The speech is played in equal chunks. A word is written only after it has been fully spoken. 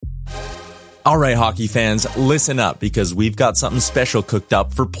All right, hockey fans, listen up because we've got something special cooked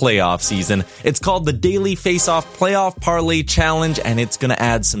up for playoff season. It's called the Daily Face-Off Playoff Parlay Challenge, and it's going to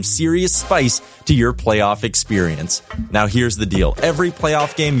add some serious spice to your playoff experience. Now, here's the deal. Every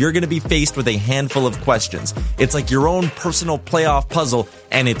playoff game, you're going to be faced with a handful of questions. It's like your own personal playoff puzzle,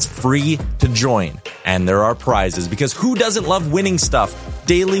 and it's free to join. And there are prizes, because who doesn't love winning stuff?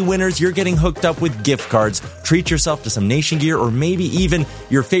 Daily winners, you're getting hooked up with gift cards. Treat yourself to some Nation gear or maybe even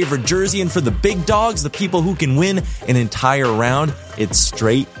your favorite jersey. And for the big dogs, the people who can win an entire round, it's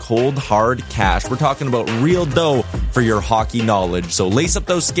straight, cold, hard cash. We're talking about real dough for your hockey knowledge. So lace up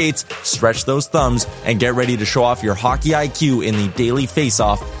those skates, stretch those thumbs, and get ready to show off your hockey IQ in the Daily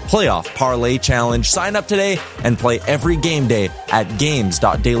Face-Off Playoff Parlay Challenge. Sign up today and play every game day at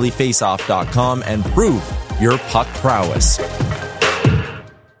games.dailyfaceoff.com and prove your puck prowess.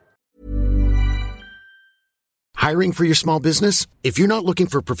 Hiring for your small business? If you're not looking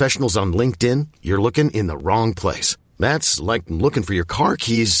for professionals on LinkedIn, you're looking in the wrong place. That's like looking for your car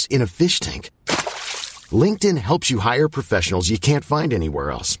keys in a fish tank. LinkedIn helps you hire professionals you can't find anywhere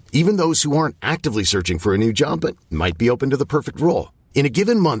else, even those who aren't actively searching for a new job but might be open to the perfect role. In a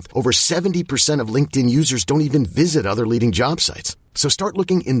given month, over 70% of LinkedIn users don't even visit other leading job sites. So start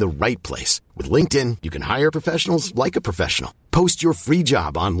looking in the right place. With LinkedIn, you can hire professionals like a professional. Post your free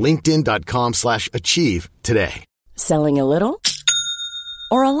job on linkedin.com/achieve today. Selling a little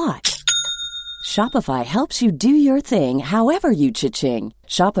or a lot? Shopify helps you do your thing however you cha-ching.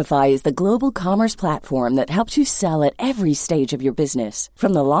 Shopify is the global commerce platform that helps you sell at every stage of your business.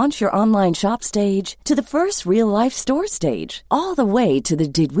 From the launch your online shop stage to the first real-life store stage, all the way to the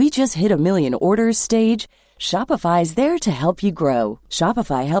did we just hit a million orders stage. Shopify is there to help you grow.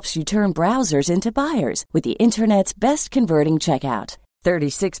 Shopify helps you turn browsers into buyers with the internet's best converting checkout.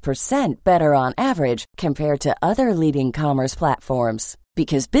 36% better on average compared to other leading commerce platforms.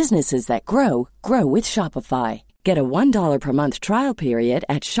 Because businesses that grow, grow with Shopify. Get a $1 per month trial period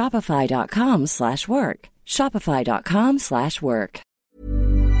at shopify.com/work. Shopify.com/work.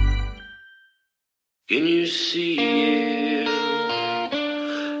 Can you see it?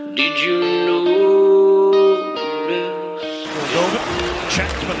 Did you know this?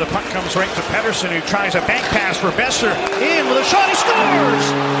 Checked, but the puck comes right to Pettersson, who tries a bank pass for Besser. In with a shot, he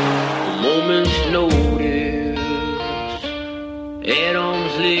scores! A moment's notice, at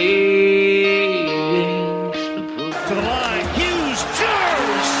arm's length. To the line, Hughes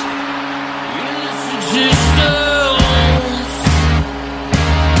scores! Existence,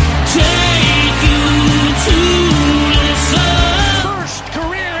 take you to the sun. First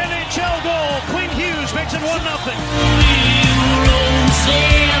career NHL goal, Quinn Hughes makes it 1-0.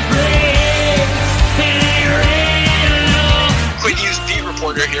 Quinn Hughes beat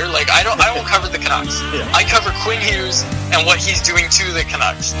reporter here. I won't cover the Canucks. Yeah. I cover Quinn Hughes and what he's doing to the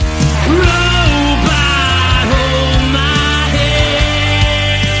Canucks.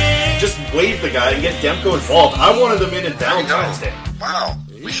 Just wave the guy and get Demko involved. I wanted them in Valentine's Day. Wow.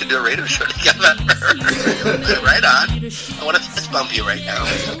 We should do a radio show together. Right on. I want to fist bump you right now.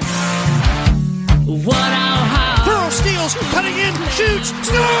 Pearl steals, cutting in, shoots,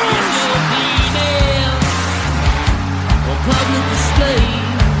 scores!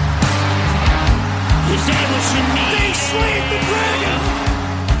 They slayed the dragon!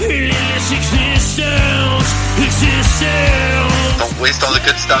 Don't waste all the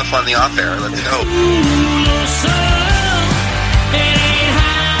good stuff on the off-air. Let's go.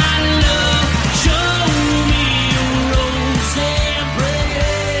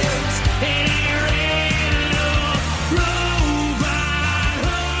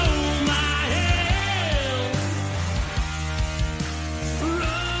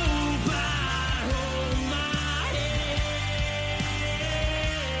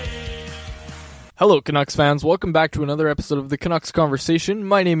 Hello, Canucks fans. Welcome back to another episode of the Canucks Conversation.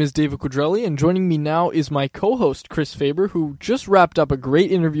 My name is David 𝓝𝓲𝓬𝓮, and joining me now is my co-host, Chris Faber, who just wrapped up a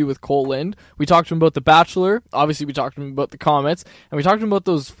great interview with Kole. We talked to him about The Bachelor. Obviously, we talked to him about the Comets. And we talked to him about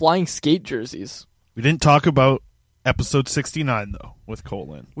those flying skate jerseys. We didn't talk about episode 69, though, with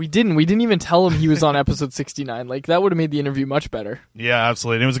Kole. We didn't even tell him he was on episode 69. That would have made the interview much better. Yeah,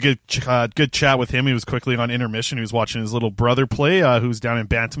 absolutely. And it was a good chat with him. He was quickly on intermission. He was watching his little brother play, who's down in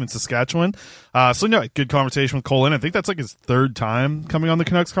Bantam in Saskatchewan. Good conversation with Kole. I think that's his third time coming on the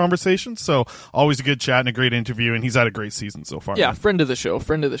Canucks Conversation. So always a good chat and a great interview. And he's had a great season so far. Yeah, friend of the show.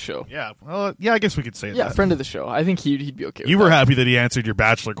 Yeah, well, I guess we could say that. Yeah, friend of the show. I think he'd be okay with You were that. happy that he answered your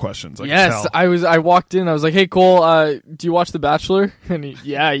Bachelor questions. Yes, I walked in. I was like, hey, Cole, do you watch The Bachelor? And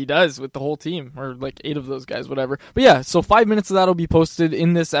he does with the whole team, or like 8 of those guys, whatever. But yeah, so 5 minutes of that will be posted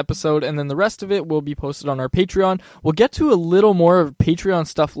in this episode, and then the rest of it will be posted on our Patreon. We'll get to a little more of Patreon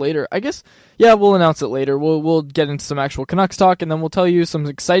stuff later. I guess, yeah, we'll announce it later. We'll get into some actual Canucks talk, and then we'll tell you some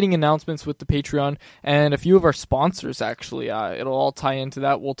exciting announcements with the Patreon and a few of our sponsors, actually. It'll all tie into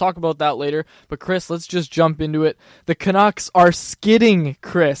that. We'll talk about that later. But Chris, let's just jump into it. The Canucks are skidding,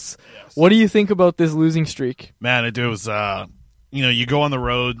 Chris. Yes. What do you think about this losing streak? Man, it was... you go on the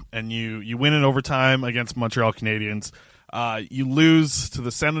road and you win in overtime against Montreal Canadiens. You lose to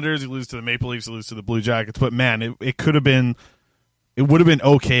the Senators, you lose to the Maple Leafs, you lose to the Blue Jackets. But man, it would have been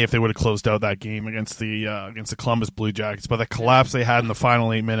okay if they would have closed out that game against the Columbus Blue Jackets. But the collapse they had in the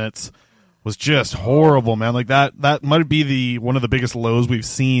final 8 minutes was just horrible, man. Like that might be one of the biggest lows we've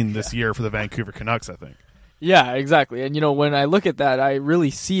seen this year for the Vancouver Canucks, I think. Yeah, exactly. And, when I look at that, I really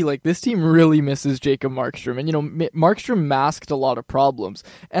see, like, this team really misses Jacob Markstrom. And, Markstrom masked a lot of problems.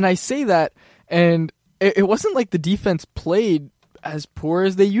 And I say that, and it wasn't like the defense played as poor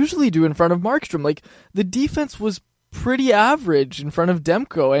as they usually do in front of Markstrom. Like, the defense was pretty average in front of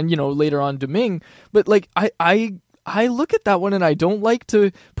Demko and, later on Domingue. But, like, I look at that one and I don't like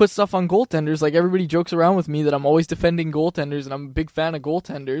to put stuff on goaltenders. Like, everybody jokes around with me that I'm always defending goaltenders and I'm a big fan of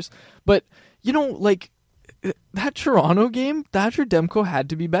goaltenders. But, that Toronto game, Thatcher Demko had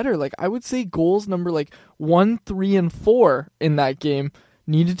to be better. Like, I would say goals number 1, 3, and 4 in that game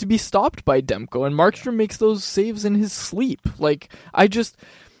needed to be stopped by Demko, and Markstrom makes those saves in his sleep. Like,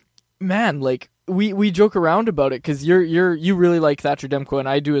 we joke around about it because you really like Thatcher Demko, and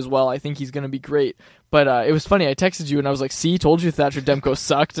I do as well. I think he's going to be great. But it was funny. I texted you and I was like, "See, told you Thatcher Demko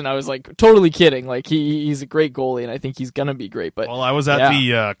sucked," and I was like, totally kidding. Like he's a great goalie, and I think he's gonna be great. But I was at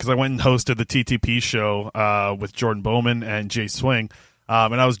because I went and hosted the TTP show with Jordan Bowman and Jay Swing,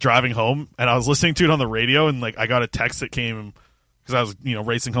 and I was driving home and I was listening to it on the radio, and I got a text that came because I was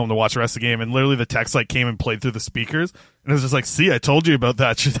racing home to watch the rest of the game, and literally the text came and played through the speakers, and it was just like, "See, I told you about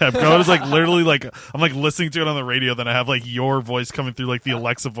that." I was literally I'm listening to it on the radio, then I have your voice coming through the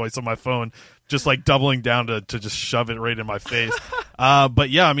Alexa voice on my phone, just doubling down to just shove it right in my face. But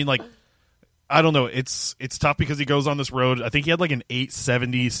yeah, I mean, I don't know. It's tough because he goes on this road. I think he had an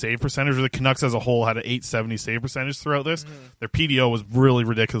 870 save percentage, or the Canucks as a whole had an 870 save percentage throughout this. Mm-hmm. Their PDO was really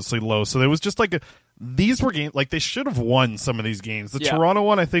ridiculously low. So it was just these were games, they should have won some of these games. The Toronto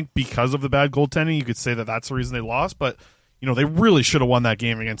one, I think because of the bad goaltending, you could say that that's the reason they lost, but they really should have won that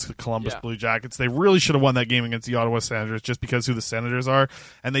game against the Columbus Blue Jackets. They really should have won that game against the Ottawa Senators just because who the Senators are.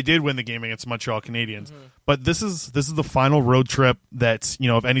 And they did win the game against Montreal Canadiens. Mm-hmm. But this is the final road trip that's,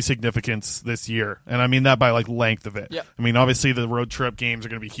 of any significance this year. And I mean that by length of it. Yep. I mean, obviously the road trip games are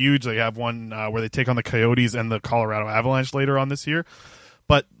going to be huge. They have one where they take on the Coyotes and the Colorado Avalanche later on this year.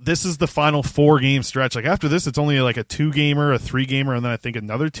 But this is the final 4-game stretch. After this, it's only a 2-gamer, a 3-gamer, and then I think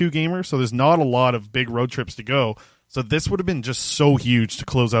another 2-gamer. So there's not a lot of big road trips to go. So this would have been just so huge to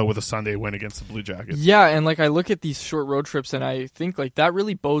close out with a Sunday win against the Blue Jackets. Yeah, and I look at these short road trips and I think that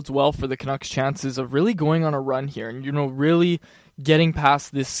really bodes well for the Canucks' chances of really going on a run here and really getting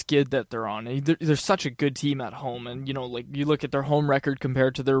past this skid that they're on. They're such a good team at home, and you look at their home record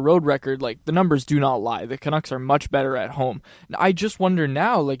compared to their road record, the numbers do not lie. The Canucks are much better at home. And I just wonder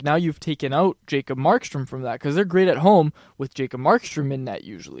now, now you've taken out Jacob Markstrom from that because they're great at home with Jacob Markstrom in net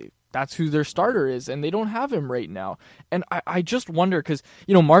usually. That's who their starter is, and they don't have him right now. And I just wonder, because,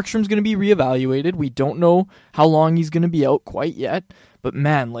 Markstrom's going to be reevaluated. We don't know how long he's going to be out quite yet. But,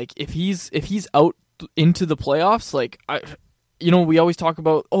 man, if he's out into the playoffs, we always talk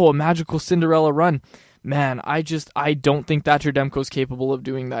about, a magical Cinderella run. Man, I don't think Thatcher Demko's capable of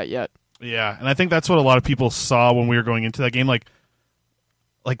doing that yet. Yeah, and I think that's what a lot of people saw when we were going into that game.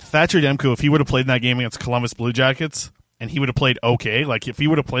 Thatcher Demko, if he would have played in that game against Columbus Blue Jackets, and he would have played okay. If he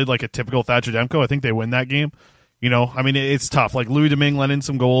would have played a typical Thatcher Demko, I think they win that game. I mean, it's tough. Louis Domingue let in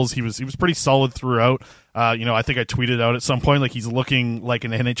some goals. He was pretty solid throughout. I think I tweeted out at some point he's looking like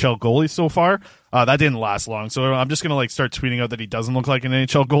an NHL goalie so far. That didn't last long, so I'm just gonna start tweeting out that he doesn't look like an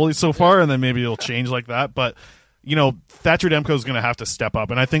NHL goalie so far, and then maybe it'll change like that. But Thatcher Demko is gonna have to step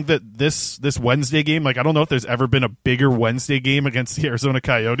up, and I think that this Wednesday game, I don't know if there's ever been a bigger Wednesday game against the Arizona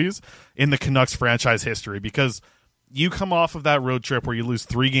Coyotes in the Canucks franchise history, because you come off of that road trip where you lose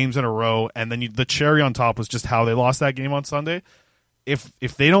 3 games in a row, and then the cherry on top was just how they lost that game on Sunday.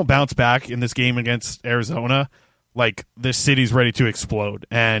 If they don't bounce back in this game against Arizona, this city's ready to explode,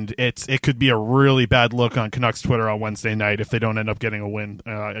 and it could be a really bad look on Canucks Twitter on Wednesday night if they don't end up getting a win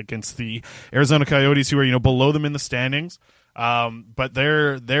against the Arizona Coyotes, who are below them in the standings. But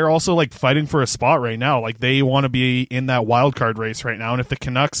they're also fighting for a spot right now. They want to be in that wild card race right now, and if the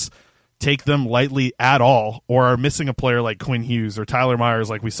Canucks take them lightly at all, or are missing a player like Quinn Hughes or Tyler Myers,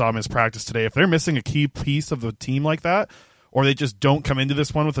 like we saw miss practice today, if they're missing a key piece of the team like that, or they just don't come into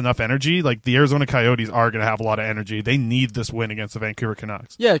this one with enough energy, like the Arizona Coyotes are going to have a lot of energy. They need this win against the Vancouver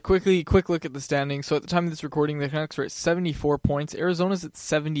Canucks. Yeah, quick look at the standings. So at the time of this recording, the Canucks are at 74 points. Arizona's at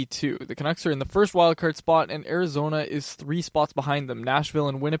 72. The Canucks are in the first wildcard spot, and Arizona is 3 spots behind them. Nashville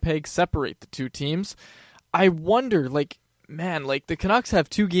and Winnipeg separate the two teams. I wonder, the Canucks have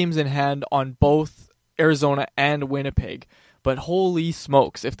 2 games in hand on both Arizona and Winnipeg. But holy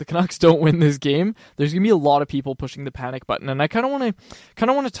smokes, if the Canucks don't win this game, there's going to be a lot of people pushing the panic button. And I kind of want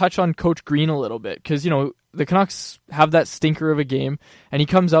to touch on Coach Green a little bit, because, the Canucks have that stinker of a game, and he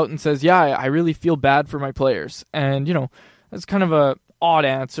comes out and says, yeah, I really feel bad for my players. And, that's kind of a odd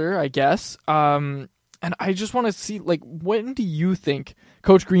answer, I guess. And I just want to see, when do you think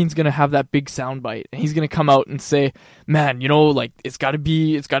Coach Green's going to have that big soundbite, and he's going to come out and say, man, it's got to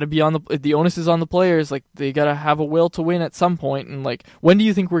be on the onus is on the players. They got to have a will to win at some point. And when do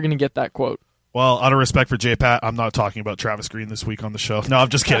you think we're going to get that quote? Well, out of respect for J-Pat, I'm not talking about Travis Green this week on the show. No, I'm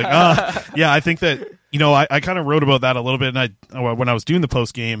just kidding. Yeah, I think that, I kind of wrote about that a little bit when I was doing the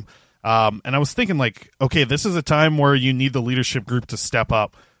post game. And I was thinking okay, this is a time where you need the leadership group to step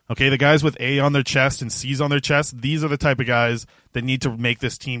up. Okay, the guys with A on their chest and C's on their chest, these are the type of guys that need to make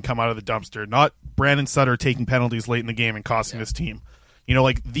this team come out of the dumpster, not Brandon Sutter taking penalties late in the game and costing this team.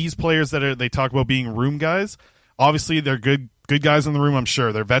 These players they talk about being room guys, obviously they're good guys in the room, I'm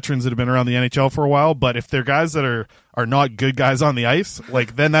sure. They're veterans that have been around the NHL for a while, but if they're guys that are not good guys on the ice,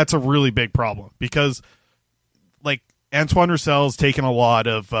 then that's a really big problem, because Antoine Roussel's taken a lot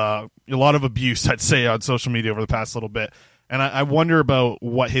of abuse, I'd say, on social media over the past little bit. And I wonder about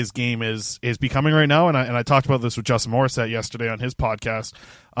what his game is becoming right now. And I talked about this with Justin Morissette yesterday on his podcast,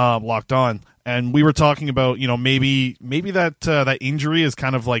 Locked On. And we were talking about, maybe that injury is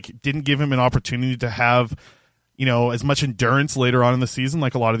kind of didn't give him an opportunity to have, as much endurance later on in the season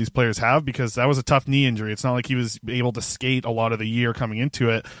like a lot of these players have, because that was a tough knee injury. It's not like he was able to skate a lot of the year coming into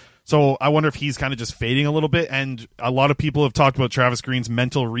it. So I wonder if he's kind of just fading a little bit. And a lot of people have talked about Travis Green's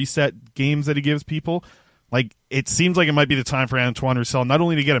mental reset games that he gives people. It seems like it might be the time for Antoine Roussel not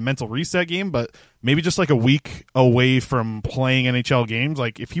only to get a mental reset game, but maybe just a week away from playing NHL games.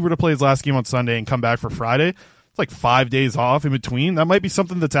 If he were to play his last game on Sunday and come back for Friday, it's 5 days off in between. That might be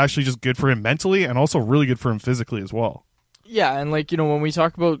something that's actually just good for him mentally and also really good for him physically as well. Yeah, and when we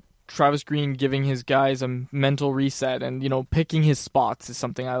talk about Travis Green giving his guys a mental reset and, picking his spots is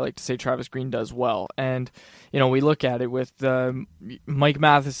something I like to say Travis Green does well. And, we look at it with Mike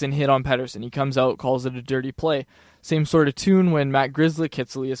Matheson hit on Pettersson. He comes out, calls it a dirty play. Same sort of tune when Matt Grzelcyk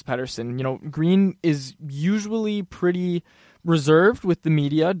hits Elias Pettersson. Green is usually pretty reserved with the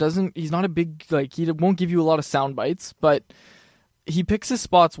media. He's not a big, he won't give you a lot of sound bites, but he picks his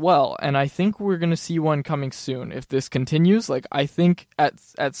spots well, and I think we're going to see one coming soon. If this continues, I think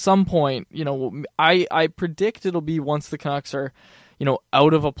at some point, I predict it'll be once the Canucks are,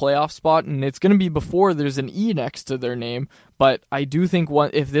 out of a playoff spot, and it's going to be before there's an E next to their name. But I do think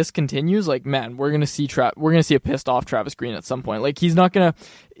if this continues, we're going to see a pissed off Travis Green at some point. He's not going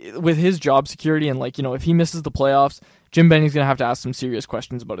to, with his job security and if he misses the playoffs, Jim Benning's going to have to ask some serious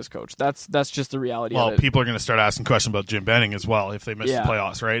questions about his coach. That's just the reality of it. Well, people are going to start asking questions about Jim Benning as well if they miss the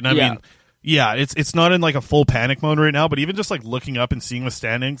playoffs, right? And I mean, it's not in a full panic mode right now, but even just looking up and seeing the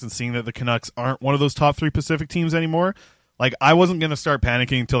standings and seeing that the Canucks aren't one of those top 3 Pacific teams anymore, I wasn't going to start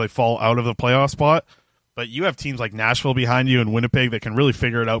panicking until they fall out of the playoff spot. But you have teams like Nashville behind you and Winnipeg that can really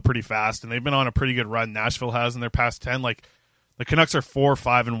figure it out pretty fast, and they've been on a pretty good run. Nashville has in their past 10. The Canucks are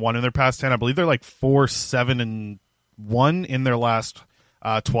 4-5-1 in their past 10. I believe they're 4-7-1 in their last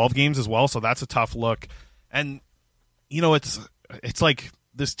 12 games as well, so that's a tough look. And it's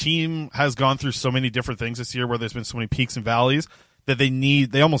this team has gone through so many different things this year where there's been so many peaks and valleys that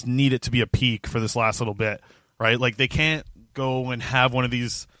they almost need it to be a peak for this last little bit, right? They can't go and have one of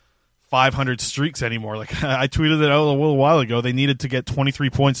these 500 streaks anymore. I tweeted it out a little while ago. They needed to get 23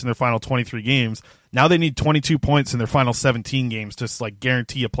 points in their final 23 games. Now they need 22 points in their final 17 games to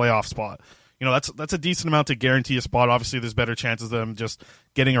guarantee a playoff spot. That's a decent amount to guarantee a spot. Obviously, there's better chances of them just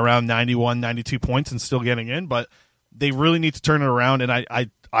getting around 91, 92 points and still getting in, but they really need to turn it around. And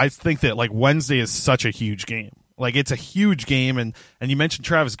I think that Wednesday is such a huge game. It's a huge game, and you mentioned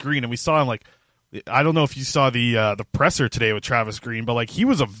Travis Green, and we saw him I don't know if you saw the presser today with Travis Green, but he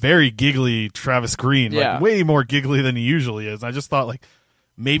was a very giggly Travis Green, way more giggly than he usually is. And I just thought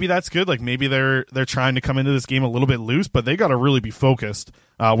maybe that's good. Like maybe they're trying to come into this game a little bit loose, but they got to really be focused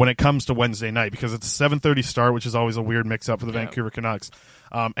when it comes to Wednesday night, because it's a 7:30 start, which is always a weird mix-up for the Vancouver Canucks.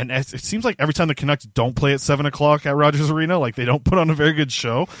 And it seems like every time the Canucks don't play at 7 o'clock at Rogers Arena, like they don't put on a very good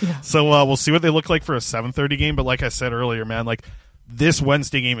show. Yeah. So we'll see what they look like for a 7:30 game. But like I said earlier, man, like this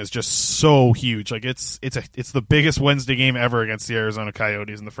Wednesday game is just so huge. Like it's the biggest Wednesday game ever against the Arizona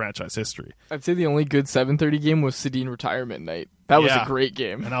Coyotes in the franchise history. I'd say the only good 7:30 game was Sedin retirement night. That was a great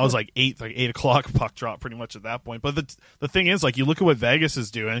game. And I was like 8 o'clock puck drop pretty much at that point. But the thing is, like, you look at what Vegas is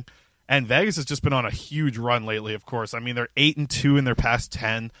doing, and Vegas has just been on a huge run lately, of course. I mean, they're 8-2 in their past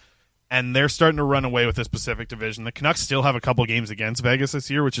 10, and they're starting to run away with this Pacific Division. The Canucks still have a couple games against Vegas this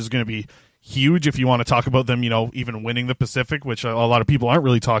year, which is going to be huge if you want to talk about them, even winning the Pacific, which a lot of people aren't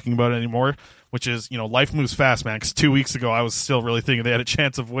really talking about anymore, which is, life moves fast, man, because 2 weeks ago I was still really thinking they had a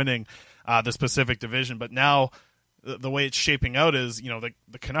chance of winning this Pacific Division. But now the way it's shaping out is,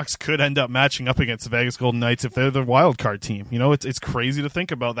 the Canucks could end up matching up against the Vegas Golden Knights if they're the wild card team. It's crazy to think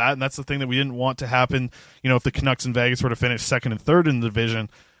about that, and that's the thing that we didn't want to happen, if the Canucks and Vegas were to finish second and third in the division.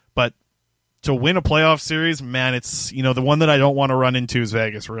 But to win a playoff series, man, it's, the one that I don't want to run into is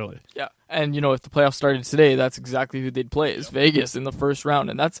Vegas, really. Yeah, and, if the playoffs started today, that's exactly who they'd play, is Vegas in the first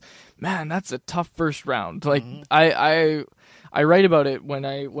round, and that's a tough first round. Like, I write about it when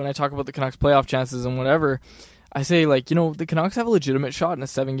I talk about the Canucks playoff chances and whatever. I say, the Canucks have a legitimate shot in a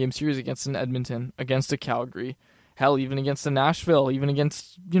 7-game series against an Edmonton, against a Calgary, hell, even against a Nashville, even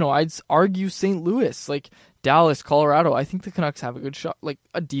against, I'd argue St. Louis, Dallas, Colorado. I think the Canucks have a good shot,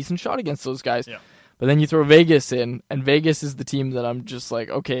 a decent shot against those guys. Yeah. But then you throw Vegas in, and Vegas is the team that I'm just like,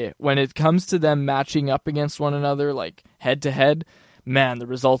 okay, when it comes to them matching up against one another, head-to-head, man, the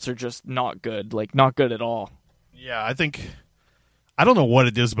results are just not good, not good at all. Yeah, I don't know what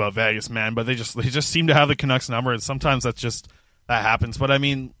it is about Vegas, man, but they just seem to have the Canucks number, and sometimes that happens. But I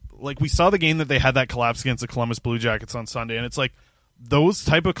mean, we saw the game that they had that collapse against the Columbus Blue Jackets on Sunday, and it's like those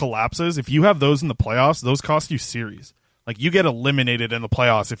type of collapses, if you have those in the playoffs, those cost you series. You get eliminated in the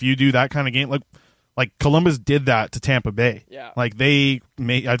playoffs if you do that kind of game. Like Columbus did that to Tampa Bay. Yeah. They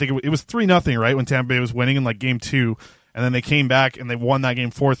made, I think it was 3-0, right, when Tampa Bay was winning in game 2, and then they came back and they won that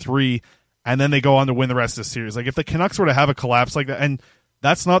game 4-3. And then they go on to win the rest of the series. If the Canucks were to have a collapse like that, and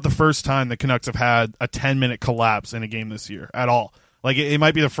that's not the first time the Canucks have had a 10-minute collapse in a game this year at all. It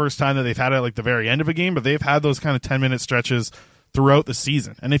might be the first time that they've had it the very end of a game, but they've had those kind of 10-minute stretches throughout the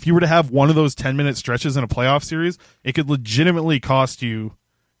season. And if you were to have one of those 10-minute stretches in a playoff series, it could legitimately cost you,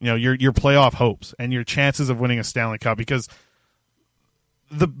 your playoff hopes and your chances of winning a Stanley Cup. Because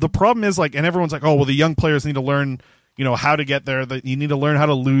the problem is, and everyone's like, oh, well, the young players need to learn how to get there, that you need to learn how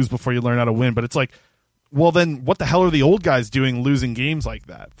to lose before you learn how to win. But it's well, then what the hell are the old guys doing losing games like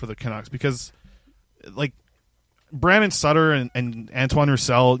that for the Canucks? Because Brandon Sutter and Antoine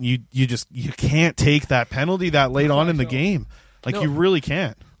Roussel, you can't take that penalty that late on in the game. You really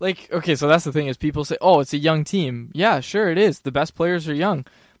can't. Okay, so that's the thing is people say, oh, it's a young team. Yeah, sure it is. The best players are young.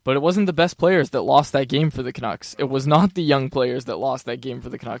 But it wasn't the best players that lost that game for the Canucks. It was not the young players that lost that game for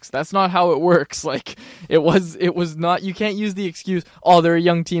the Canucks. That's not how it works. It was not, you can't use the excuse, oh, they're a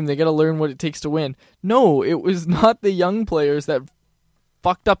young team, they got to learn what it takes to win. No, it was not the young players that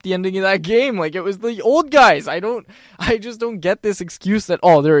fucked up the ending of that game. It was the old guys. I just don't get this excuse that,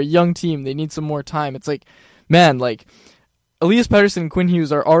 oh, they're a young team, they need some more time. It's man, Elias Pettersson and Quinn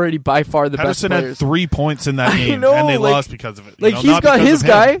Hughes are already by far the best players. Pettersson had 3 points in that game, know, and they lost because of it. He's got his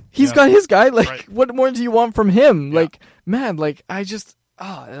guy. He's got his guy. Right. What more do you want from him? Yeah. I just,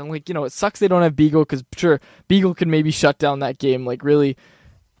 it sucks they don't have Beagle, because, sure, Beagle can maybe shut down that game, really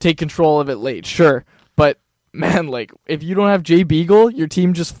take control of it late, sure. But, man, if you don't have Jay Beagle, your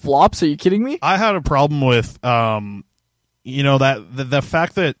team just flops. Are you kidding me? I had a problem with, that the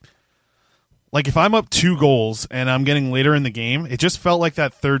fact that, if I'm up 2 goals and I'm getting later in the game, it just felt like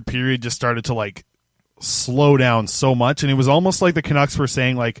that third period just started to slow down so much, and it was almost like the Canucks were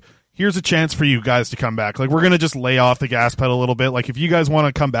saying here's a chance for you guys to come back. We're going to just lay off the gas pedal a little bit. If you guys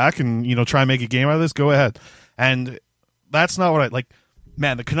want to come back and try and make a game out of this, go ahead. And that's not what I like.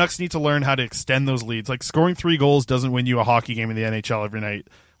 Man, the Canucks need to learn how to extend those leads. Scoring 3 goals doesn't win you a hockey game in the NHL every night.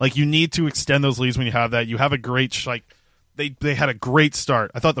 You need to extend those leads when you have that. You have a great They had a great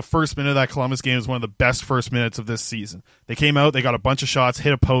start. I thought the first minute of that Columbus game was one of the best first minutes of this season. They came out, they got a bunch of shots,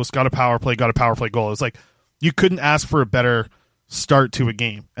 hit a post, got a power play goal. It was you couldn't ask for a better start to a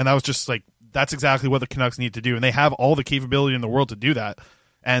game. And that was just that's exactly what the Canucks need to do. And they have all the capability in the world to do that.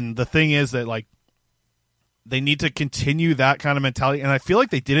 And the thing is that they need to continue that kind of mentality. And I feel like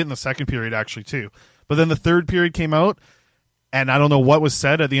they did it in the second period actually too. But then the third period came out, and I don't know what was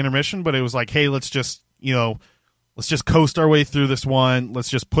said at the intermission, but it was hey, let's just, let's just coast our way through this one. Let's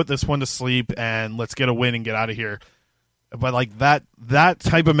just put this one to sleep and let's get a win and get out of here. But like that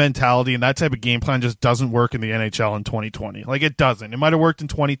type of mentality and that type of game plan just doesn't work in the NHL in 2020. Like it doesn't. It might have worked in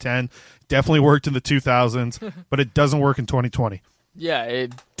 2010, definitely worked in the 2000s, but it doesn't work in 2020. Yeah,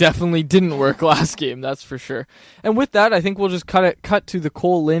 it definitely didn't work last game, that's for sure. And with that, I think we'll just cut to the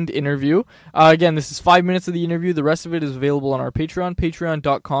Kole Lind interview. Again, this is 5 minutes of the interview. The rest of it is available on our Patreon,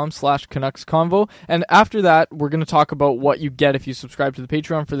 patreon.com/CanucksConvo. And after that, we're going to talk about what you get if you subscribe to the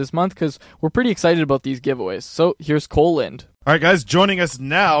Patreon for this month, because we're pretty excited about these giveaways. So here's Kole Lind. All right, guys, joining us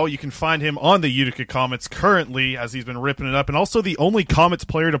now, you can find him on the Utica Comets currently, as he's been ripping it up, and also the only Comets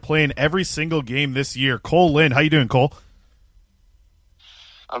player to play in every single game this year. Kole Lind, how you doing, Cole?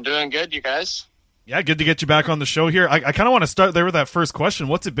 I'm doing good, you guys. Yeah, good to get you back on the show here. I kind of want to start there with that first question.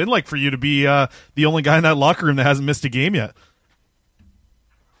 What's it been like for you to be the only guy in that locker room that hasn't missed a game yet?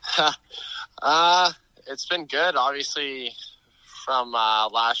 It's been good. Obviously, from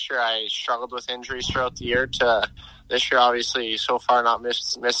last year, I struggled with injuries throughout the year to this year, obviously, so far not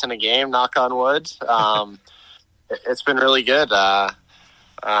missing a game, knock on wood. It's been really good.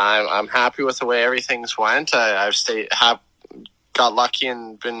 I'm happy with the way everything's went. I've got lucky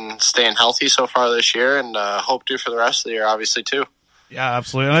and been staying healthy so far this year, and hope to for the rest of the year, obviously, too. Yeah,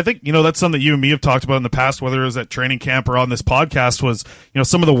 absolutely. And I think, that's something that you and me have talked about in the past, whether it was at training camp or on this podcast, was,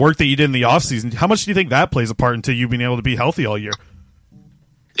 some of the work that you did in the offseason. How much do you think that plays a part into you being able to be healthy all year?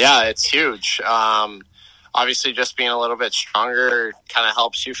 Yeah, it's huge. Obviously, just being a little bit stronger kind of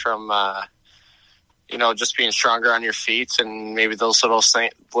helps you from, just being stronger on your feet, and maybe those little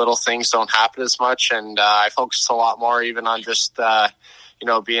things don't happen as much. And I focused a lot more even on just,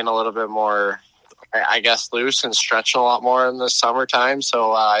 being a little bit more, I guess, loose and stretching a lot more in the summertime.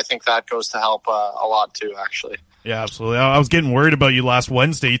 So I think that goes to help a lot too, actually. Yeah, absolutely. I was getting worried about you last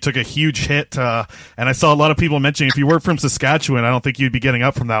Wednesday. You took a huge hit, and I saw a lot of people mentioning if you were from Saskatchewan, I don't think you'd be getting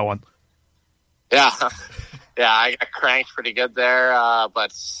up from that one. Yeah. Yeah, I got cranked pretty good there,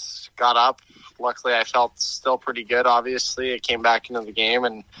 but got up. Luckily, I felt still pretty good, obviously. I came back into the game,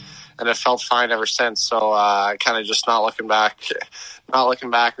 and it felt fine ever since. So kind of just not looking back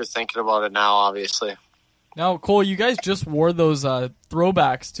or thinking about it now, obviously. Now, Cole, you guys just wore those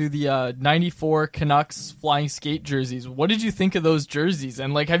throwbacks to the 94 Canucks flying skate jerseys. What did you think of those jerseys?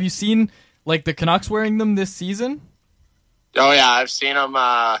 And, have you seen, the Canucks wearing them this season? Oh, yeah, I've seen them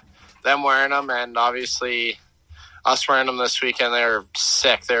wearing them, and obviously us wearing them this weekend. They were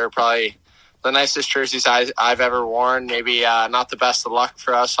sick. They were probably the nicest jerseys I've ever worn. Maybe not the best of luck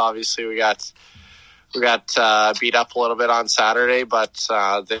for us. Obviously, we got beat up a little bit on Saturday, but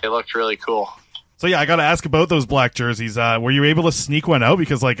they looked really cool. So, yeah, I got to ask about those black jerseys. Were you able to sneak one out?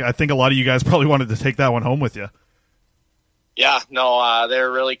 Because, I think a lot of you guys probably wanted to take that one home with you. Yeah, no, they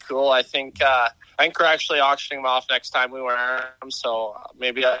were really cool. I think we're actually auctioning them off next time we wear them, so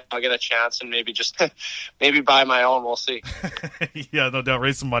maybe I'll get a chance and maybe just maybe buy my own. We'll see. Yeah, no doubt.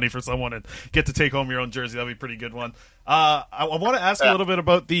 Raise some money for someone and get to take home your own jersey. That'd be a pretty good one. I want to ask a little bit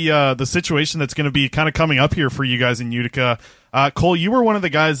about the situation that's going to be kind of coming up here for you guys in Utica. Cole, you were one of the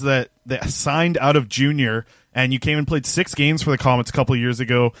guys that signed out of junior, and you came and played 6 games for the Comets a couple of years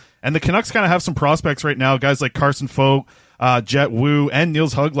ago. And the Canucks kind of have some prospects right now, guys like Carson Fogt, Jet Wu, and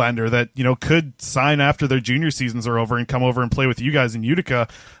Niels Höglander that could sign after their junior seasons are over and come over and play with you guys in Utica.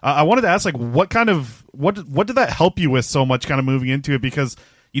 I wanted to ask, what did that help you with so much, kind of moving into it? Because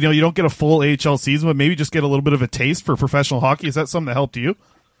you don't get a full AHL season, but maybe just get a little bit of a taste for professional hockey. Is that something that helped you?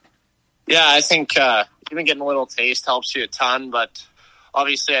 Yeah, I think even getting a little taste helps you a ton, but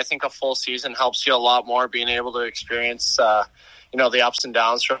obviously I think a full season helps you a lot more, being able to experience the ups and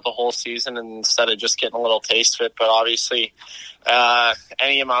downs throughout the whole season instead of just getting a little taste of it. But obviously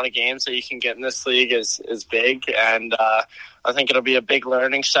any amount of games that you can get in this league is big, and I think it'll be a big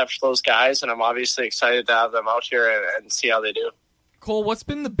learning step for those guys, and I'm obviously excited to have them out here and see how they do. Cole, what's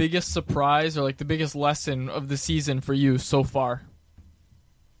been the biggest surprise or the biggest lesson of the season for you so far?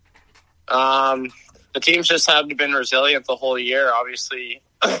 The teams just haven't been resilient the whole year. Obviously,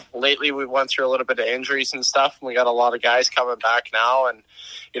 lately we went through a little bit of injuries and stuff, and we got a lot of guys coming back now, and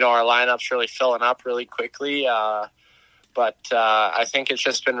our lineup's really filling up really quickly. But I think it's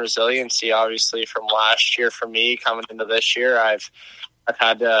just been resiliency. Obviously, from last year for me coming into this year, I've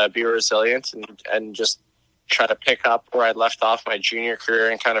had to be resilient and just try to pick up where I left off my junior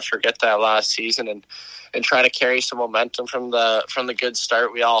career and kind of forget that last season and try to carry some momentum from the good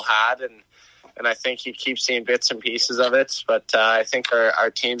start we all had. And I think you keep seeing bits and pieces of it, but I think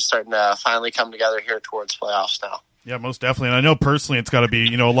our team's starting to finally come together here towards playoffs now. Yeah, most definitely. And I know personally it's got to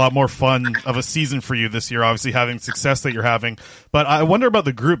be, a lot more fun of a season for you this year, obviously having success that you're having. But I wonder about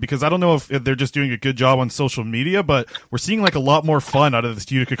the group, because I don't know if they're just doing a good job on social media, but we're seeing like a lot more fun out of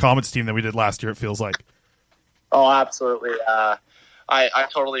this Utica Comets team than we did last year, it feels like. Oh, absolutely. I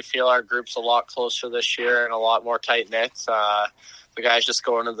totally feel our group's a lot closer this year and a lot more tight-knit. The guys just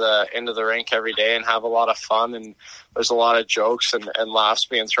go into the rink every day and have a lot of fun, and there's a lot of jokes and laughs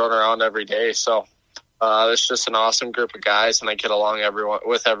being thrown around every day. So it's just an awesome group of guys, and I get along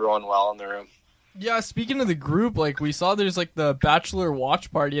with everyone well in the room. Yeah, speaking of the group, like we saw there's like the Bachelor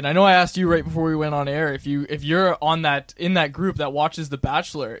watch party, and I know I asked you right before we went on air if you're in that group that watches the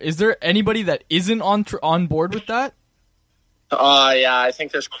Bachelor. Is there anybody that isn't on board with that? Yeah, I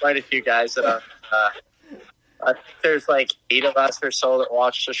think there's quite a few guys that are. I think there's like 8 of us or so that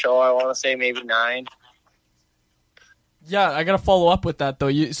watch the show. I want to say maybe 9. Yeah, I gotta follow up with that though.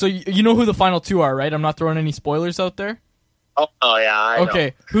 You know who the final 2 are, right? I'm not throwing any spoilers out there. Oh yeah, I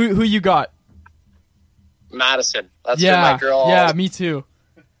okay. Know. Who you got? Madison. That's my girl. Yeah, me too.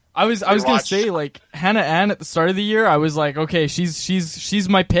 I was gonna say like Hannah Ann at the start of the year. I was like, okay, she's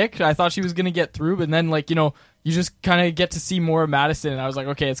my pick. I thought she was gonna get through, but then like you just kind of get to see more of Madison, and I was like,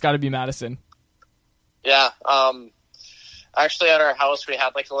 okay, it's got to be Madison. Yeah. Actually, at our house, we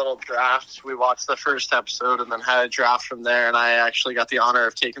had like a little draft. We watched the first episode and then had a draft from there, and I actually got the honor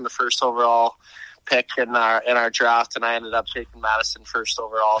of taking the first overall pick in our draft, and I ended up taking Madison first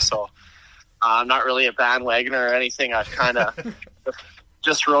overall. So I'm not really a bandwagoner or anything. I've kind of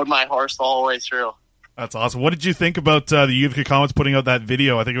just rode my horse the whole way through. That's awesome. What did you think about the Utica Comets putting out that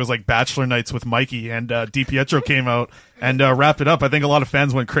video? I think it was like Bachelor Nights with Mikey, and DiPietro came out and wrapped it up. I think a lot of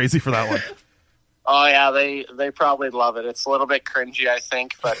fans went crazy for that one. Oh, yeah, they probably love it. It's a little bit cringy, I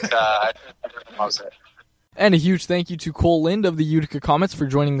think, but I think everyone loves it. And a huge thank you to Cole Lind of the Utica Comets for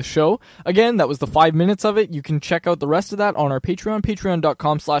joining the show. Again, that was the 5 minutes of it. You can check out the rest of that on our Patreon,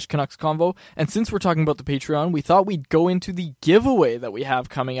 patreon.com/CanucksConvo. And since we're talking about the Patreon, we thought we'd go into the giveaway that we have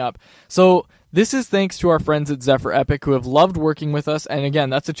coming up. So this is thanks to our friends at Zephyr Epic who have loved working with us. And again,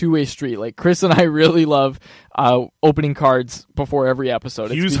 that's a two-way street. Like Chris and I really love opening cards before every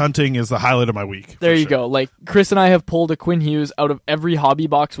episode. Hughes hunting is the highlight of my week. There you go. Like Chris and I have pulled a Quinn Hughes out of every hobby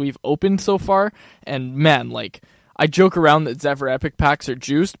box we've opened so far. And man, like I joke around that Zephyr Epic packs are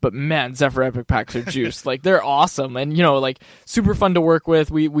juiced, but man, Zephyr Epic packs are juiced. Like they're awesome and like super fun to work with.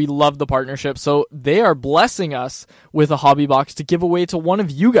 We love the partnership. So they are blessing us with a hobby box to give away to one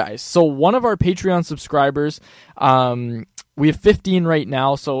of you guys. So one of our Patreon subscribers, we have 15 right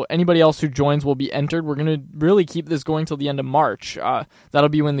now, so anybody else who joins will be entered. We're going to really keep this going till the end of March. That'll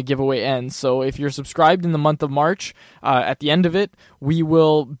be when the giveaway ends. So if you're subscribed in the month of March, at the end of it, we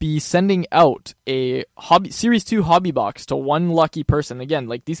will be sending out a Series 2 hobby box to one lucky person. Again,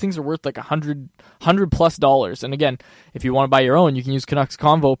 like these things are worth like $100+ And again, if you want to buy your own, you can use Canucks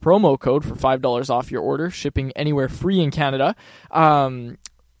Convo promo code for $5 off your order, shipping anywhere free in Canada.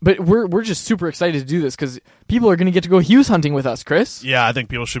 But we're just super excited to do this because people are going to get to go Hughes hunting with us, Chris. Yeah, I think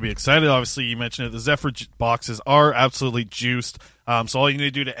people should be excited. Obviously, you mentioned it. The Zephyr boxes are absolutely juiced. So all you need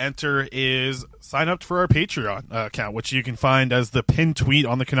to do to enter is sign up for our Patreon account, which you can find as the pinned tweet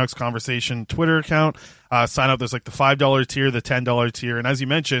on the Canucks Conversation Twitter account. Sign up. There's like the $5 tier, the $10 tier. And as you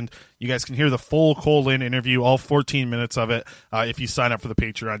mentioned, you guys can hear the full Cole Lind interview, all 14 minutes of it, if you sign up for the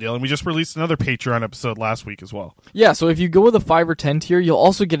Patreon deal. And we just released another Patreon episode last week as well. Yeah, so if you go with a 5 or 10 tier, you'll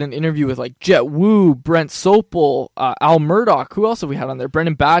also get an interview with like Jet Wu, Brent Sopel, Al Murdoch. Who else have we had on there?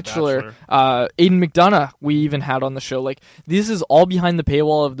 Brendan Batchelor. Aiden McDonough we even had on the show. Like this is all behind the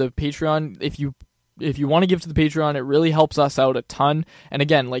paywall of the Patreon. If you want to give to the Patreon, it really helps us out a ton. And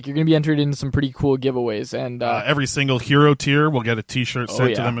again, like you're going to be entered into some pretty cool giveaways. And every single hero tier will get a T-shirt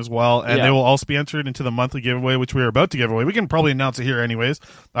sent to them as well. And they will also be entered into the monthly giveaway, which we are about to give away. We can probably announce it here anyways,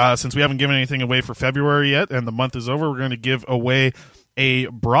 since we haven't given anything away for February yet, and the month is over. We're going to give away a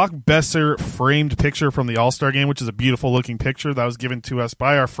Brock Besser framed picture from the All-Star game, which is a beautiful looking picture that was given to us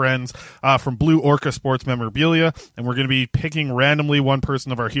by our friends from Blue Orca Sports Memorabilia. And we're going to be picking randomly one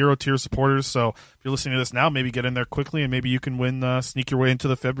person of our hero tier supporters. So if you're listening to this now, maybe get in there quickly and maybe you can win, sneak your way into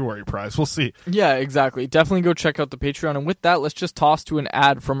the February prize. We'll see. Yeah, exactly. Definitely go check out the Patreon. And with that, let's just toss to an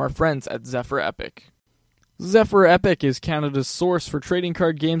ad from our friends at Zephyr Epic. Zephyr Epic is Canada's source for trading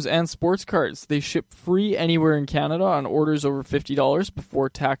card games and sports cards. They ship free anywhere in Canada on orders over $50 before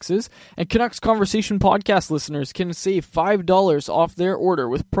taxes. And Canucks Conversation podcast listeners can save $5 off their order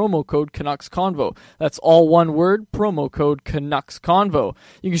with promo code Canucks Convo. That's all one word, promo code Canucks Convo.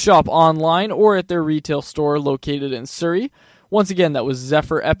 You can shop online or at their retail store located in Surrey. Once again, that was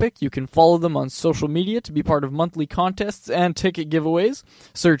𝓝𝓲𝓬𝓮. You can follow them on social media to be part of monthly contests and ticket giveaways.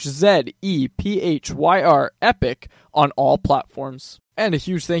 Search ZEPHYR EPIC on all platforms. And a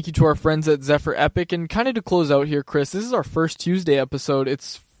huge thank you to our friends at 𝓝𝓲𝓬𝓮. And kind of to close out here, Chris, this is our first Tuesday episode.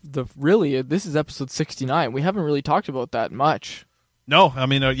 This is episode 69. We haven't really talked about that much. No, I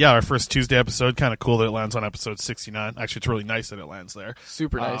mean, our first Tuesday episode, kind of cool that it lands on episode 69. Actually, it's really nice that it lands there.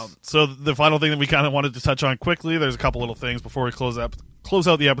 Super nice. So the final thing that we kind of wanted to touch on quickly, there's a couple little things before we close out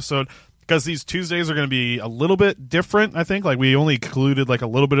the episode, because these Tuesdays are going to be a little bit different, I think. Like, we only included like a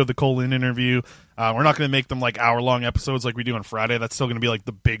little bit of the Kole interview. We're not going to make them like hour-long episodes like we do on Friday. That's still going to be like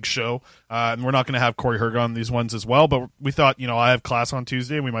the big show. And we're not going to have Corey Herg on these ones as well. But we thought, I have class on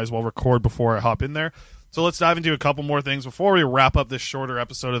Tuesday, and we might as well record before I hop in there. So let's dive into a couple more things before we wrap up this shorter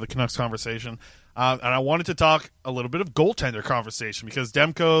episode of the Canucks Conversation. And I wanted to talk a little bit of goaltender conversation, because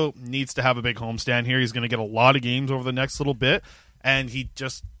Demko needs to have a big homestand here. He's going to get a lot of games over the next little bit, and he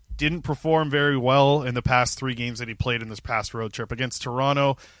just didn't perform very well in the past 3 games that he played in this past road trip. Against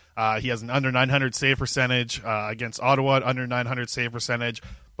Toronto, he has an under 900 save percentage. Against Ottawa, under 900 save percentage.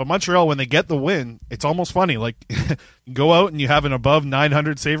 But Montreal, when they get the win, it's almost funny. Like, you go out and you have an above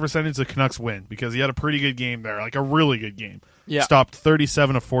 900 save percentage, the Canucks win, because he had a pretty good game there, like a really good game. Yeah. Stopped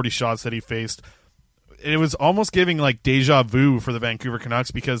 37 of 40 shots that he faced. It was almost giving like deja vu for the Vancouver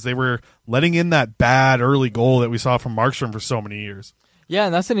Canucks, because they were letting in that bad early goal that we saw from Markstrom for so many years. Yeah,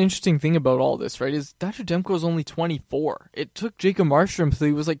 and that's an interesting thing about all this, right, is Thatcher Demko is only 24. It took Jacob Markstrom until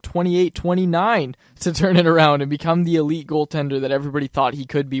he was like 28, 29 to turn it around and become the elite goaltender that everybody thought he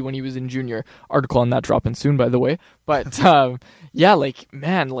could be when he was in junior. Article on that dropping soon, by the way. But, it's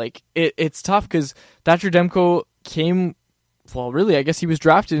tough, because Thatcher Demko came... Well, really, I guess he was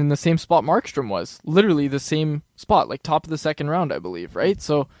drafted in the same spot Markstrom was. Literally the same spot, like top of the second round, I believe, right?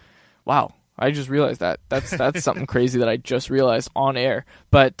 So, wow. I just realized that. That's something crazy that I just realized on air.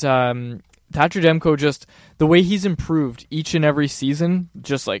 But Thatcher Demko, just the way he's improved each and every season,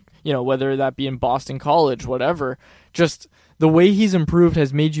 just like, whether that be in Boston College, whatever, just the way he's improved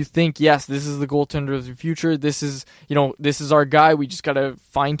has made you think, yes, this is the goaltender of the future. This is our guy. We just got to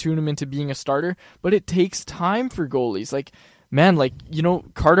fine tune him into being a starter. But it takes time for goalies. Like, man,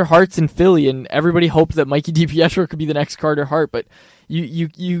 Carter Hart's in Philly, and everybody hoped that Mikey DiPietro could be the next Carter Hart, but you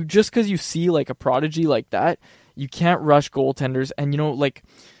just because you see like a prodigy like that, you can't rush goaltenders. And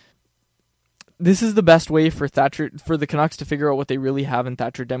this is the best way for the Canucks to figure out what they really have in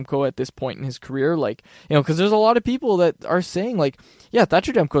Thatcher Demko at this point in his career. Because there's a lot of people that are saying yeah,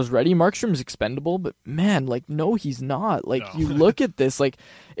 Thatcher Demko's ready, Markstrom's expendable, but man, no, he's not. No. You look at this,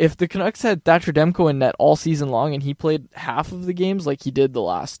 if the Canucks had Thatcher Demko in net all season long and he played half of the games like he did the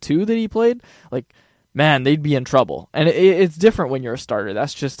last 2 that he played, man, they'd be in trouble. And it's different when you're a starter.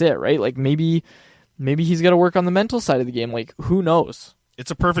 That's just it, right? Maybe he's got to work on the mental side of the game. Who knows?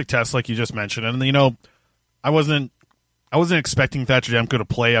 It's a perfect test, like you just mentioned. And, I wasn't expecting Thatcher Demko to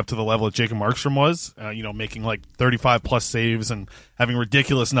play up to the level that Jacob Markstrom was, making 35-plus saves and having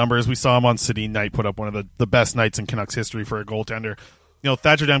ridiculous numbers. We saw him on Sedin night put up one of the best nights in Canucks history for a goaltender.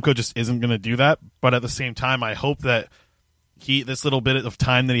 Thatcher Demko just isn't going to do that. But at the same time, I hope that this little bit of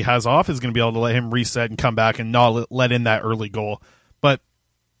time that he has off is going to be able to let him reset and come back and not let in that early goal. But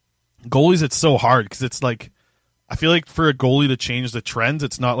goalies, it's so hard, because it's I feel like for a goalie to change the trends,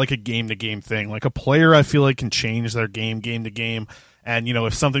 it's not like a game-to-game thing. Like a player, I feel like, can change their game to game. And,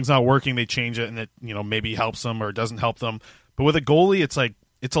 if something's not working, they change it, and it, maybe helps them or doesn't help them. But with a goalie,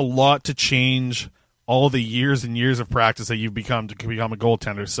 it's a lot to change all the years and years of practice that you've become to become a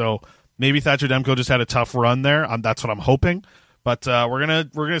goaltender. So maybe Thatcher Demko just had a tough run there. That's what I'm hoping. But we're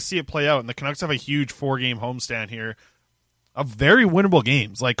gonna see it play out. And the Canucks have a huge 4-game homestand here of very winnable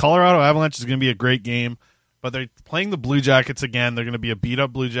games. Colorado Avalanche is going to be a great game. But they're playing the Blue Jackets again. They're going to be a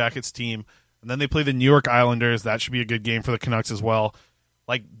beat-up Blue Jackets team. And then they play the New York Islanders. That should be a good game for the Canucks as well.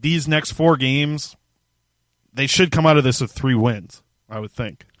 These next 4 games, they should come out of this with 3 wins, I would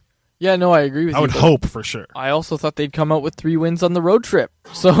think. Yeah, no, I agree with you. I would hope for sure. I also thought they'd come out with 3 wins on the road trip.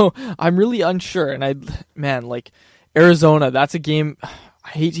 So I'm really unsure. And Arizona, that's a game, I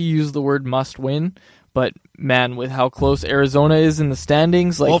hate to use the word must win, but man, with how close Arizona is in the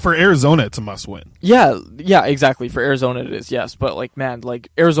standings, well, for Arizona, it's a must-win. Yeah, exactly. For Arizona, it is, yes. But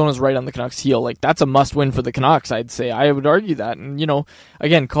Arizona's right on the Canucks' heel. That's a must-win for the Canucks, I'd say. I would argue that. And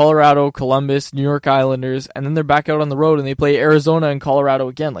again, Colorado, Columbus, New York Islanders, and then they're back out on the road and they play Arizona and Colorado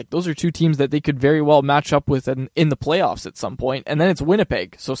again. Those are 2 teams that they could very well match up with in the playoffs at some point. And then it's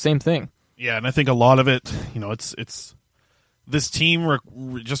Winnipeg, so same thing. Yeah, and I think a lot of it, it's. This team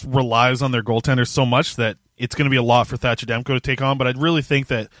just relies on their goaltenders so much that it's going to be a lot for Thatcher Demko to take on. But I really think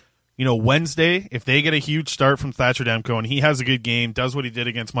that Wednesday, if they get a huge start from 𝓝𝓲𝓬𝓮 and he has a good game, does what he did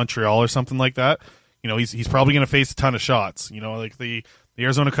against Montreal or something like that, he's probably going to face a ton of shots. Like the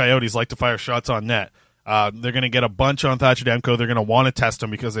Arizona Coyotes like to fire shots on net. They're going to get a bunch on 𝓝𝓲𝓬𝓮. They're going to want to test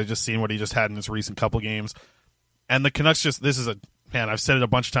him because they've just seen what he just had in his recent couple games. And the Canucks I've said it a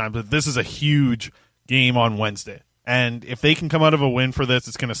bunch of times, but this is a huge game on Wednesday. And if they can come out of a win for this,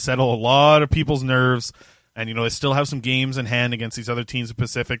 it's going to settle a lot of people's nerves. And, they still have some games in hand against these other teams in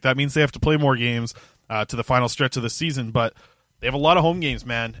Pacific. That means they have to play more games to the final stretch of the season. But they have a lot of home games,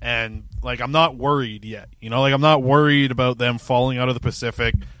 man. And, I'm not worried yet. I'm not worried about them falling out of the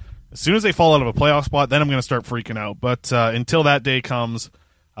Pacific. As soon as they fall out of a playoff spot, then I'm going to start freaking out. But until that day comes,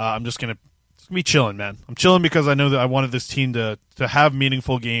 I'm just going to be chilling, man. I'm chilling because I know that I wanted this team to have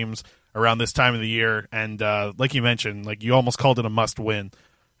meaningful games around this time of the year. And like you mentioned, you almost called it a must-win.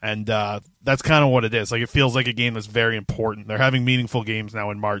 And that's kind of what it is. It feels like a game that's very important. They're having meaningful games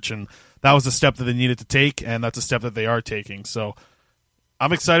now in March, and that was a step that they needed to take, and that's a step that they are taking. So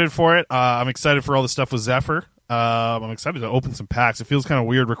I'm excited for it. I'm excited for all the stuff with Zephyr. I'm excited to open some packs. It feels kind of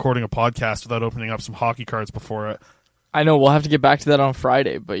weird recording a podcast without opening up some hockey cards before it. I know, we'll have to get back to that on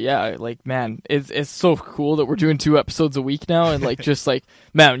Friday, but yeah, man, it's so cool that we're doing 2 episodes a week now, and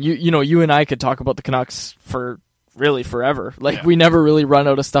man, you and I could talk about the Canucks for really forever. We never really run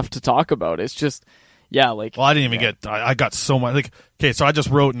out of stuff to talk about. It's just, well, I didn't even I got so much. So I just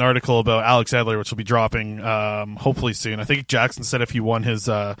wrote an article about Alex Edler, which will be dropping hopefully soon. I think Jackson said if he won his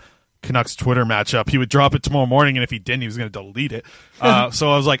Canucks Twitter matchup, he would drop it tomorrow morning, and if he didn't, he was going to delete it. So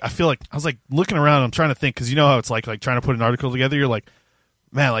I was looking around, I'm trying to think, because you know how it's like trying to put an article together, you're like,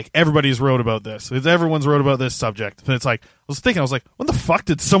 man, everybody's wrote about this. Everyone's wrote about this subject. And it's I was when the fuck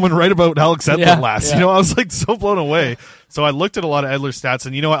did someone write about Alex Edler last? Yeah. I was so blown away. So I looked at a lot of Edler stats,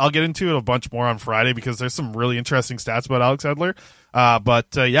 and you know what? I'll get into it a bunch more on Friday because there's some really interesting stats about Alex Edler.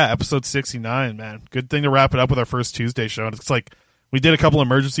 But episode 69, man. Good thing to wrap it up with our first Tuesday show. And it's we did a couple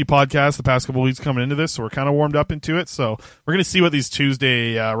emergency podcasts the past couple of weeks coming into this, so we're kind of warmed up into it. So we're going to see what these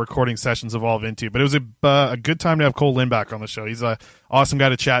Tuesday recording sessions evolve into. But it was a good time to have Kole back on the show. He's an awesome guy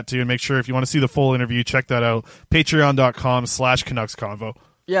to chat to. And make sure if you want to see the full interview, check that out. Patreon.com/CanucksConvo.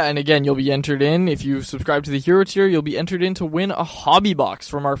 Yeah, and again, you'll be entered in. If you subscribe to the Hero tier, you'll be entered in to win a hobby box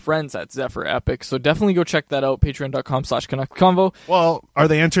from our friends at Zephyr Epic. So definitely go check that out, patreon.com/CanucksConvo. Well, are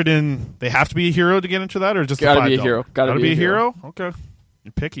they entered in? They have to be a hero to get into that, or just gotta be a hero? Gotta be a hero? Okay.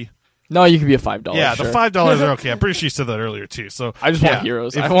 You're picky. No, you can be a $5. Yeah, sure. the $5 are okay. I'm pretty sure you said that earlier, too. So I just want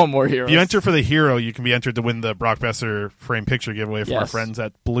heroes. I want more heroes. If you enter for the hero, you can be entered to win the Brock Besser frame picture giveaway from our friends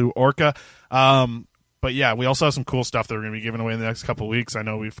at Blue Orca. But yeah, we also have some cool stuff that we're going to be giving away in the next couple of weeks. I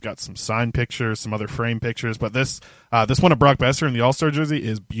know we've got some signed pictures, some other frame pictures, but this one of Brock Besser in the All-Star jersey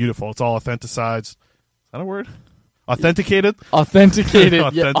is beautiful. It's all authenticized. Is that a word? Authenticated? Authenticated.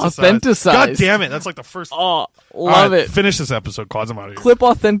 Authenticized. God damn it. That's the first. Oh, love it. Finish this episode, Quads. I'm out of here. Clip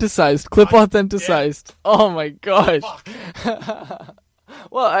authenticized. Authenticized. Oh my gosh.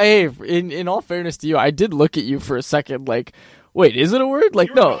 Well, hey, in all fairness to you, I did look at you for a second wait, is it a word?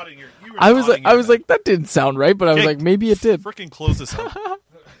 No. I was like, that didn't sound right, but I was like, maybe it did. Freaking close this up. All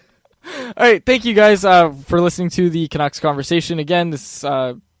right, thank you guys for listening to the Canucks Conversation. Again,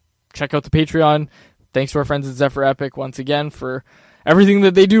 check out the Patreon. Thanks to our friends at Zephyr Epic once again for everything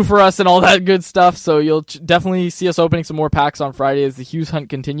that they do for us and all that good stuff. So you'll definitely see us opening some more packs on Friday as the Hughes hunt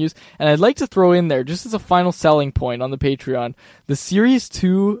continues. And I'd like to throw in there, just as a final selling point on the Patreon, the Series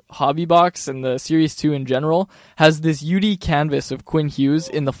 2 hobby box and the Series 2 in general has this UD canvas of Quinn Hughes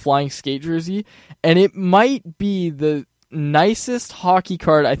in the flying skate jersey. And it might be the nicest hockey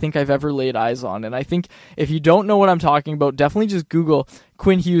card I think I've ever laid eyes on. And I think if you don't know what I'm talking about, definitely just Google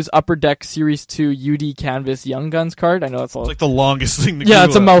Quinn Hughes Upper Deck Series 2 UD Canvas Young Guns card. I know it's the longest thing to Google. Yeah,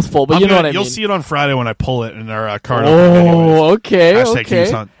 it's a mouthful, but you know what I mean. You'll see it on Friday when I pull it in our card. Oh, okay.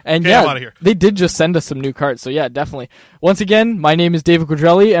 Hughes Hunt. And I'm out of here. They did just send us some new cards, so yeah, definitely. Once again, my name is David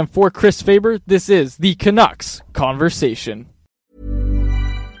𝓲𝓬𝓮, and for Chris Faber, this is the Canucks Conversation.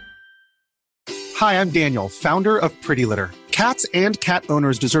 Hi, I'm Daniel, founder of Pretty Litter. Cats and cat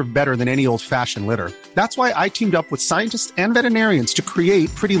owners deserve better than any old-fashioned litter. That's why I teamed up with scientists and veterinarians to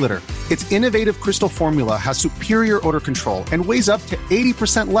create Pretty Litter. Its innovative crystal formula has superior odor control and weighs up to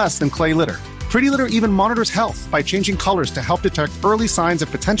 80% less than clay litter. Pretty Litter even monitors health by changing colors to help detect early signs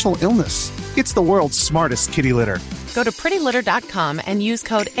of potential illness. It's the world's smartest kitty litter. Go to prettylitter.com and use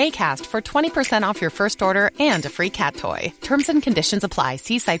code ACAST for 20% off your first order and a free cat toy. Terms and conditions apply.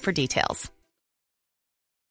 See site for details.